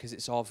cheap because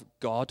it's of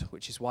God,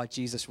 which is why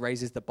Jesus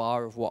raises the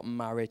bar of what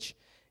marriage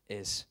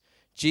is.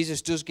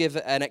 Jesus does give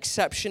an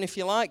exception, if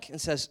you like, and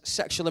says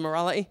sexual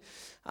immorality.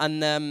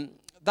 And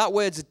that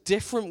word's a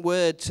different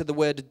word to the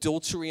word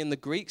adultery in the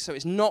Greek, so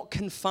it's not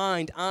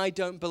confined, I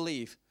don't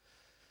believe,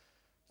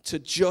 to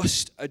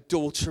just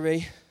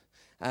adultery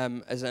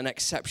as an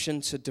exception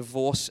to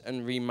divorce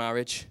and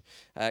remarriage,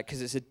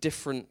 because it's a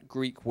different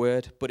Greek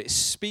word, but it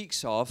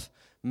speaks of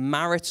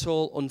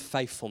marital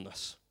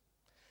unfaithfulness.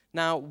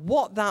 Now,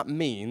 what that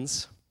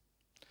means,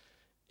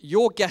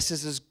 your guess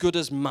is as good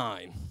as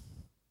mine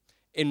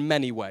in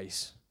many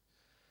ways.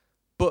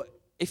 But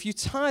if you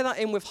tie that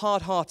in with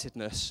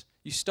hard-heartedness,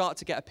 you start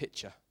to get a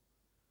picture.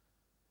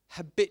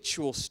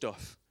 Habitual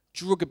stuff,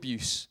 drug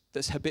abuse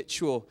that's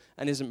habitual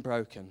and isn't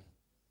broken,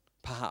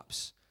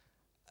 perhaps.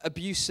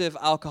 Abusive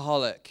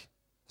alcoholic.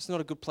 It's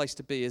not a good place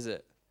to be, is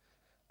it?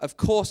 Of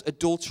course,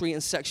 adultery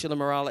and sexual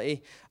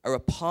immorality are a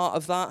part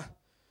of that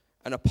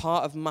and a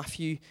part of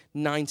Matthew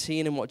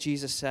 19 and what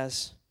Jesus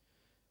says.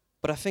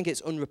 But I think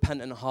it's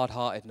unrepentant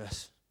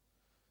hard-heartedness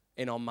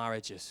in our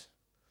marriages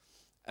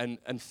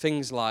and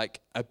things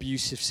like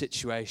abusive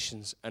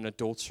situations and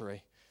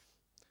adultery.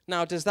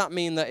 Now, does that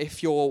mean that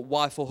if your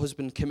wife or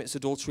husband commits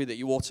adultery that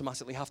you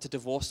automatically have to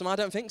divorce them? I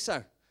don't think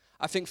so.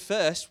 I think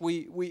first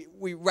we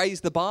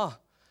raise the bar.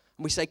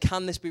 And we say,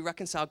 can this be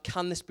reconciled?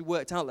 Can this be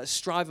worked out? Let's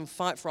strive and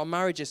fight for our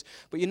marriages.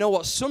 But you know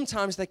what?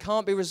 Sometimes they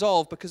can't be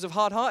resolved because of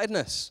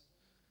hard-heartedness.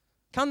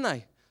 Can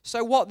they?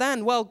 So what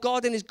then? Well,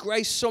 God in his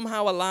grace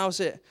somehow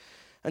allows it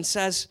and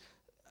says,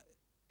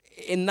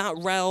 in that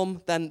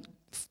realm, then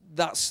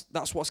that's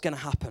what's going to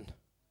happen.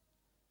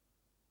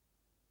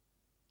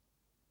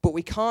 But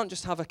we can't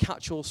just have a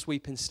catch-all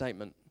sweeping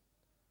statement.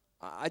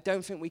 I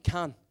don't think we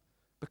can,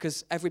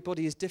 because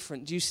everybody is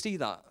different. Do you see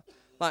that?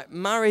 Like,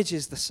 marriage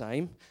is the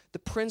same. The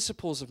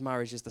principles of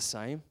marriage is the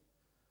same.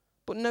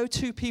 But no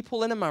two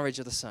people in a marriage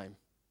are the same.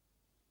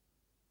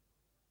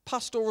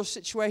 Pastoral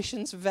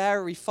situations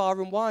vary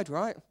far and wide,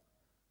 right?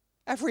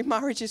 Every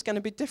marriage is going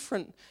to be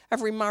different.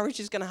 Every marriage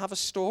is going to have a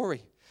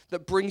story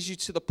that brings you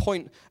to the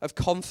point of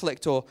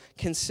conflict or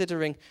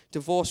considering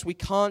divorce. We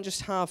can't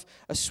just have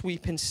a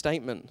sweeping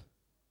statement.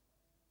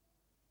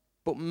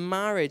 But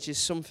marriage is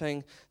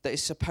something that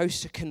is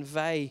supposed to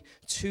convey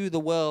to the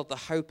world the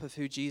hope of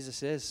who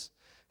Jesus is.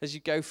 As you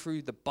go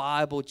through the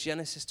Bible,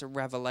 Genesis to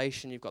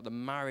Revelation, you've got the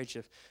marriage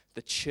of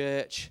the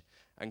church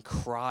and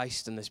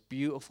Christ and this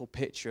beautiful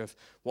picture of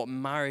what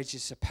marriage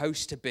is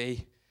supposed to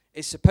be.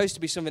 It's supposed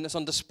to be something that's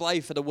on display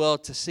for the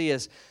world to see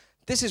as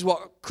this is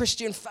what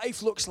Christian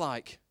faith looks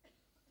like.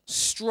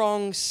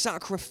 Strong,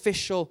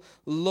 sacrificial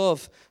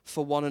love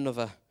for one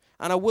another.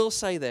 And I will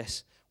say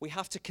this, we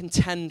have to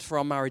contend for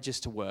our marriages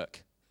to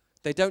work.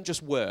 They don't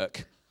just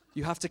work.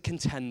 You have to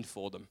contend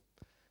for them.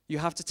 You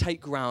have to take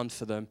ground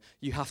for them.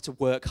 You have to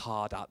work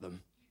hard at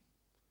them.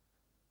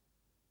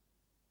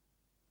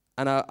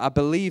 And I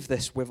believe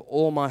this with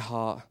all my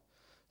heart,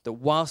 that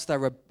whilst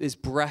there is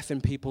breath in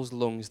people's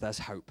lungs, there's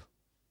hope.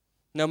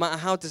 No matter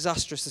how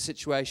disastrous the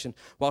situation,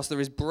 whilst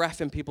there is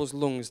breath in people's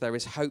lungs, there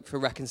is hope for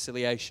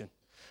reconciliation.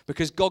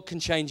 Because God can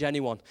change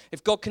anyone.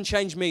 If God can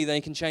change me, then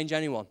he can change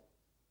anyone.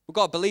 We've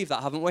got to believe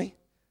that, haven't we?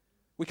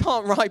 We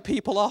can't write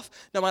people off,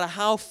 no matter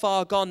how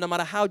far gone, no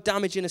matter how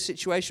damaging a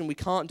situation, we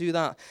can't do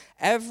that.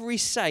 Every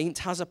saint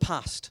has a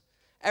past.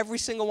 Every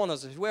single one of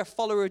us. If we're a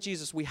follower of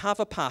Jesus, we have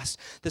a past.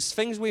 There's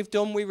things we've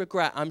done we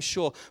regret, I'm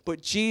sure.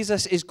 But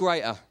Jesus is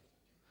greater.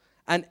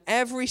 And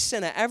every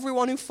sinner,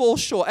 everyone who falls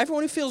short,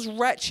 everyone who feels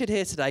wretched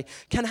here today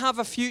can have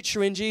a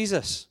future in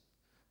Jesus.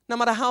 No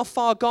matter how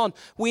far gone.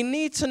 We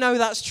need to know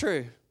that's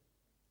true.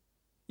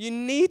 You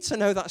need to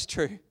know that's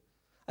true.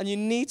 And you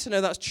need to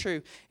know that's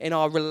true in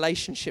our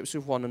relationships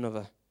with one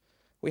another.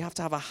 We have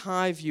to have a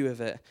high view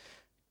of it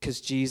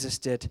because Jesus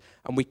did.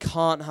 And we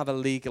can't have a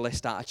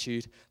legalist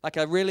attitude. Like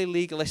a really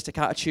legalistic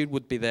attitude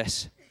would be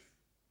this.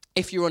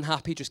 If you're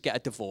unhappy, just get a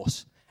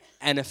divorce.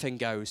 Anything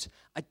goes.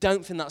 I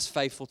don't think that's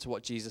faithful to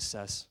what Jesus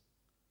says.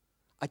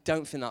 I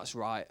don't think that's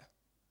right.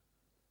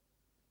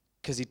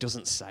 Because he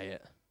doesn't say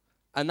it.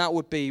 And that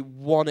would be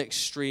one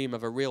extreme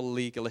of a real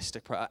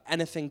legalistic prayer.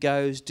 Anything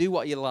goes, do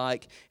what you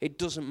like, it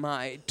doesn't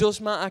matter. It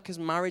does matter because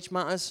marriage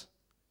matters.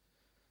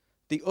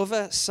 The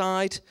other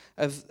side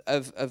of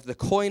the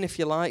coin, if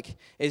you like,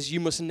 is you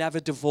must never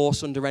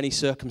divorce under any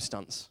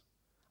circumstance.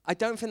 I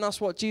don't think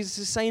that's what Jesus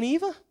is saying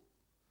either.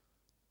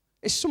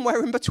 It's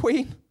somewhere in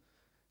between.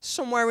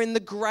 Somewhere in the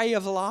grey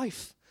of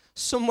life.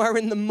 Somewhere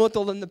in the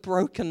muddle and the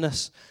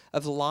brokenness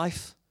of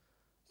life.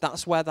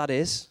 That's where that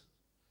is.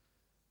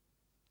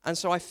 And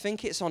so I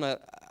think it's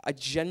I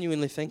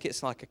genuinely think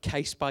it's like a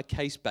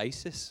case-by-case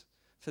basis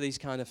for these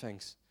kind of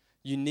things.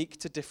 Unique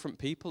to different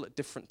people at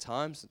different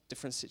times, at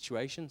different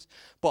situations.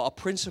 But our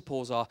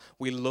principles are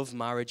we love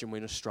marriage and we're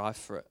going to strive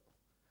for it.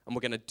 And we're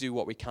going to do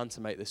what we can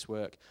to make this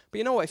work. But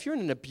you know what? If you're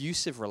in an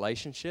abusive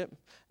relationship and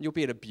you're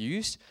being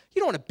abused, you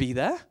don't want to be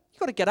there. You've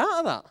got to get out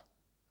of that.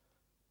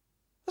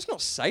 That's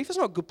not safe. That's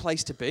not a good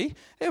place to be.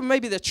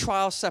 Maybe the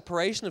trial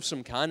separation of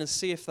some kind and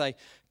see if they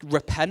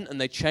repent and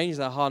they change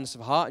their hardness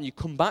of heart and you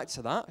come back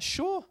to that.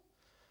 Sure.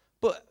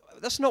 But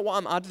that's not what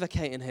I'm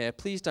advocating here.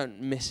 Please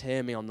don't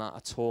mishear me on that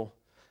at all.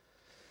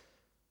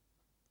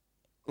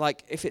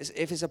 Like, if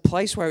it's a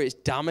place where it's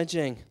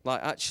damaging,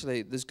 like,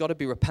 actually, there's got to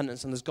be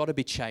repentance and there's got to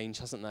be change,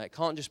 hasn't there? It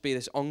can't just be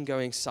this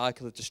ongoing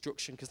cycle of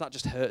destruction because that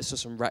just hurts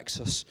us and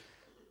wrecks us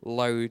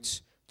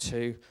loads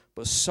too.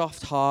 But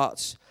soft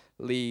hearts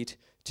lead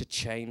to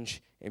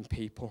change in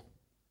people.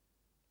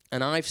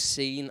 And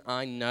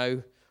I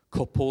know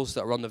couples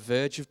that are on the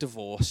verge of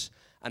divorce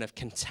and have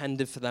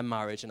contended for their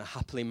marriage and are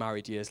happily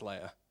married years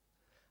later.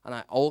 And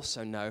I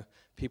also know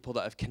people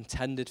that have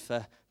contended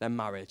for their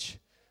marriage,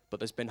 but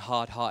there's been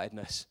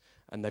hard-heartedness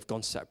and they've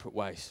gone separate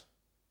ways.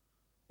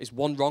 Is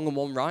one wrong and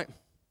one right?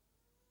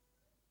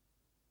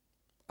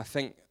 I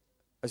think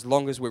as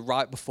long as we're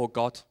right before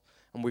God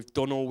and we've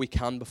done all we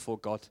can before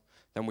God,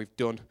 then we've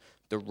done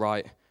the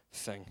right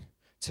thing.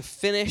 To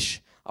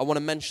finish, I want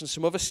to mention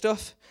some other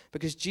stuff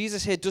because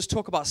Jesus here does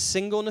talk about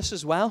singleness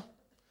as well.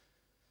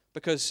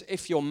 Because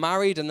if you're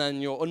married and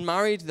then you're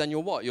unmarried, then you're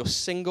what? You're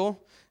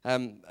single.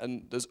 And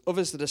there's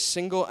others that are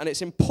single. And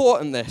it's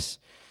important that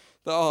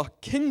our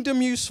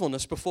kingdom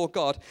usefulness before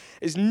God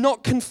is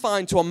not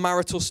confined to a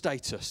marital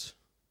status.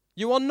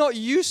 You are not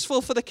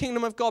useful for the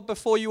kingdom of God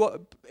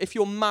if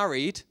you're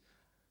married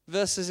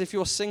versus if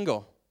you're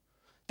single.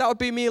 That would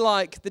be me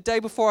like, the day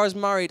before I was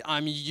married,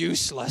 I'm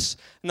useless.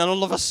 And then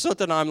all of a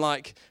sudden, I'm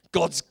like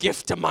God's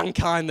gift to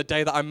mankind the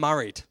day that I'm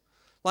married.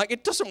 Like,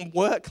 it doesn't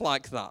work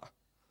like that.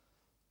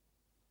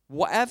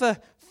 Whatever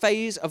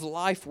phase of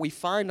life we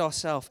find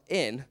ourselves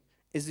in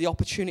is the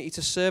opportunity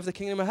to serve the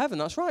kingdom of heaven.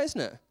 That's right,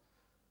 isn't it?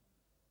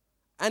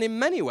 And in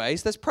many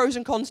ways, there's pros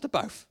and cons to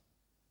both.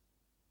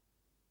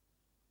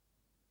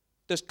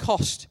 There's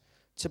cost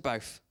to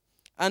both.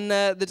 And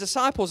the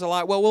disciples are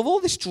like, well, with all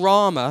this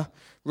drama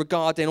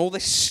regarding all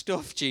this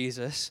stuff,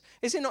 Jesus,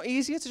 is it not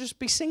easier to just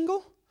be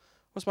single?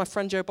 As my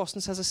friend Joe Boston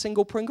says, a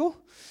single Pringle?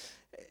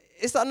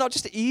 Is that not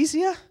just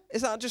easier?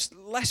 Is that just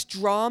less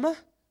drama?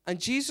 And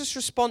Jesus'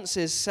 response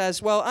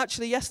says, well,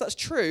 actually, yes, that's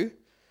true,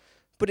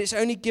 but it's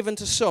only given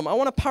to some. I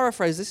want to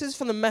paraphrase. This is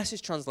from the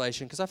Message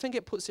translation because I think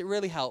it puts it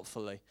really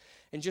helpfully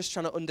in just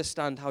trying to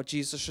understand how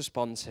Jesus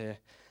responds here.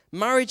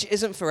 Marriage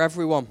isn't for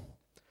everyone.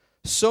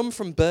 Some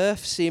from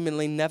birth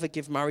seemingly never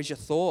give marriage a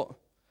thought.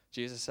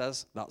 Jesus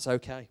says, that's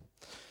okay.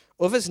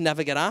 Others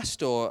never get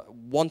asked or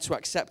want to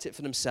accept it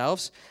for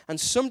themselves. And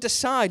some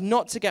decide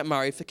not to get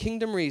married for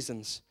kingdom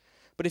reasons.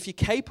 But if you're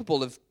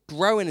capable of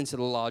growing into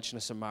the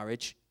largeness of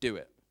marriage, do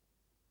it.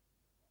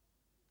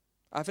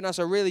 I think that's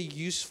a really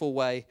useful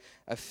way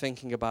of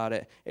thinking about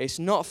it. It's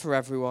not for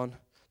everyone.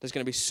 There's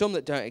going to be some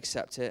that don't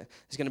accept it.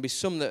 There's going to be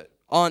some that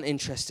aren't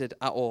interested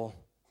at all.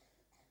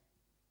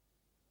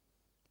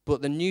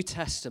 But the New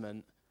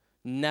Testament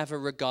never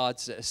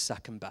regards it as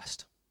second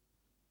best.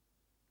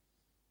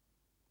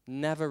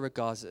 Never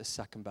regards it as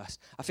second best.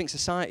 I think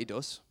society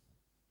does,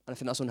 and I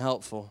think that's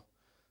unhelpful.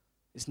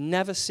 It's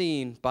never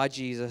seen by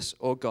Jesus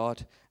or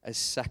God as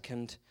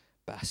second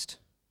best.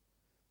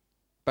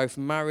 Both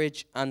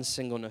marriage and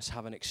singleness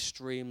have an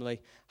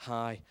extremely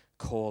high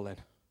calling.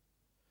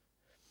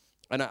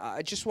 And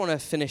I just want to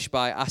finish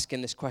by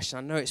asking this question.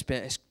 I know it's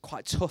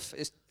quite tough.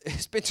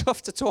 It's been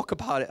tough to talk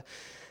about it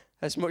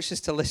as much as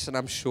to listen,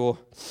 I'm sure.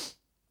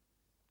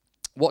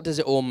 What does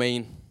it all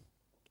mean?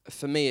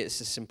 For me,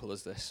 it's as simple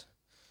as this.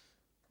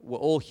 We're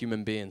all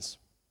human beings.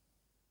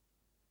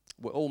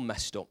 We're all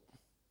messed up.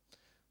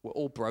 We're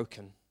all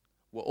broken.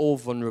 We're all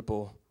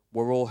vulnerable.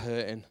 We're all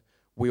hurting.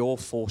 We all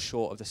fall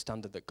short of the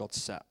standard that God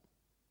set.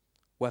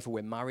 Whether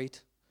we're married,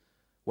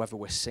 whether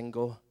we're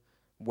single,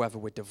 whether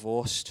we're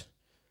divorced,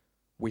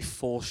 we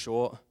fall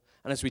short.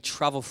 And as we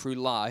travel through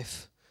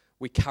life,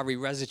 we carry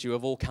residue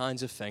of all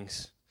kinds of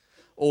things,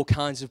 all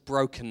kinds of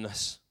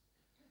brokenness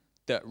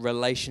that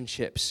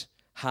relationships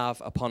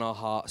have upon our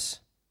hearts.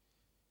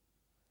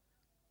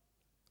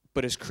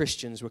 But as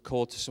Christians, we're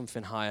called to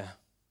something higher.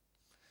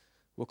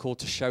 We're called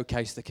to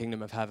showcase the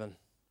kingdom of heaven.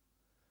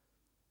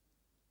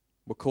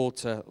 We're called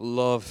to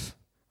love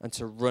and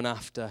to run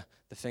after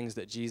the things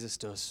that Jesus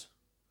does,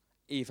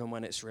 even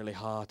when it's really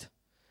hard.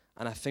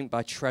 And I think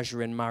by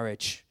treasuring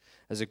marriage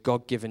as a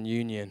God-given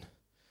union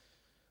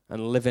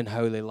and living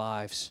holy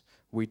lives,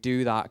 we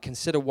do that.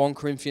 Consider 1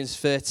 Corinthians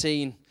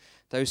 13,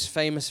 those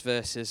famous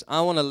verses.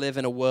 I want to live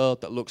in a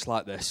world that looks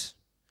like this.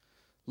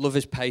 Love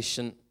is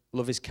patient.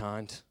 Love is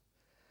kind.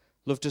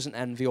 Love doesn't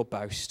envy or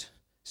boast.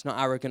 It's not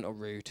arrogant or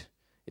rude.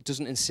 It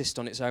doesn't insist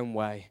on its own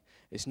way.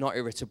 It's not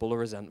irritable or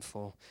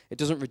resentful. It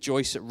doesn't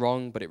rejoice at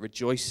wrong, but it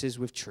rejoices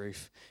with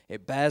truth.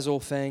 It bears all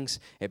things.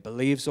 It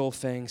believes all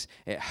things.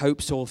 It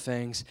hopes all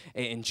things.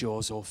 It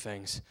endures all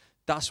things.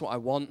 That's what I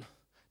want.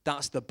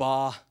 That's the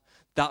bar.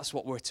 That's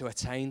what we're to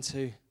attain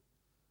to.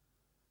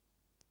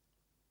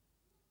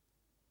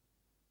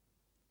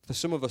 For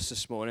some of us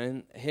this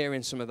morning,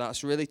 hearing some of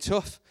that's really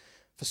tough.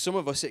 For some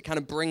of us, it kind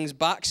of brings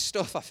back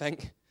stuff, I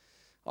think.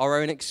 Our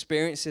own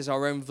experiences,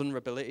 our own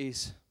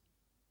vulnerabilities.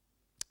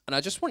 And I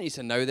just want you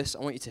to know this. I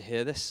want you to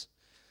hear this.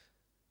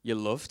 You're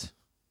loved.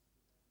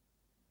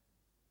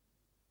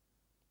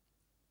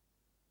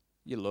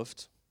 You're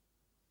loved.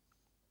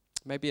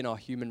 Maybe in our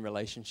human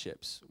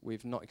relationships,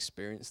 we've not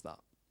experienced that.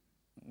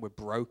 We're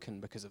broken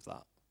because of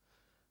that.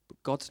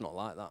 But God's not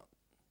like that.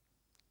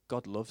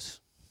 God loves.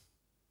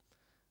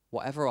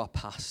 Whatever our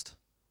past,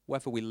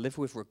 whether we live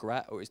with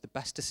regret or it's the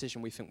best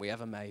decision we think we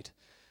ever made,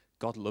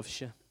 God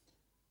loves you.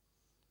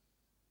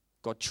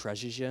 God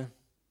treasures you.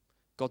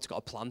 God's got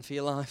a plan for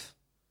your life.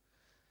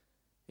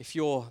 If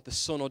you're the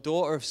son or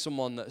daughter of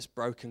someone that's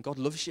broken, God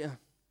loves you.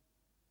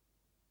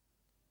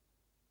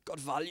 God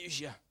values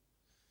you.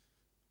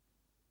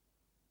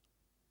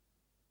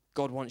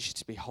 God wants you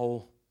to be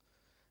whole,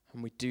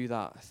 and we do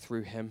that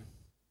through him.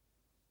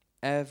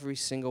 Every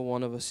single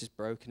one of us is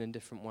broken in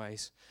different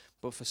ways,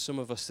 but for some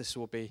of us, this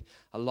will be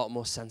a lot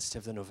more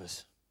sensitive than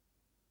others.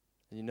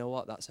 And you know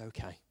what? That's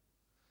okay.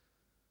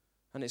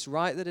 And it's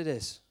right that it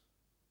is.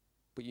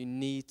 But you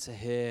need to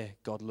hear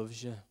God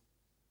loves you.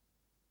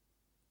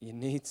 You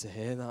need to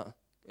hear that.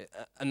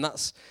 And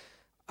that's,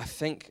 I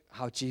think,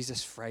 how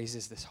Jesus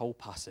phrases this whole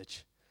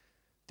passage.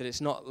 That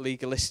it's not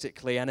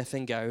legalistically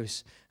anything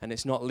goes, and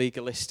it's not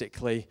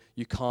legalistically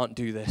you can't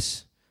do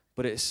this.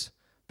 But it's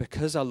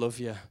because I love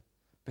you,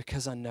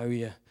 because I know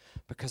you,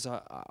 because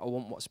I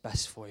want what's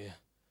best for you.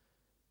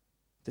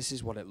 This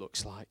is what it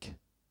looks like.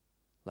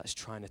 Let's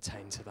try and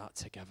attain to that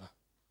together.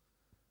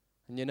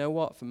 And you know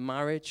what? For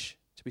marriage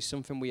to be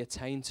something we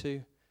attain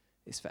to,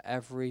 is for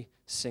every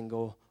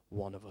single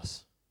one of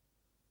us.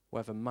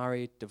 Whether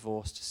married,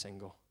 divorced,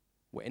 single,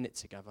 we're in it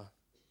together.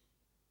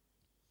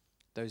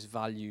 Those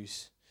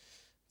values,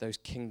 those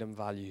kingdom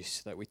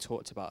values that we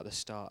talked about at the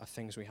start are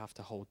things we have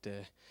to hold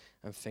dear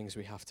and things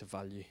we have to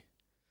value.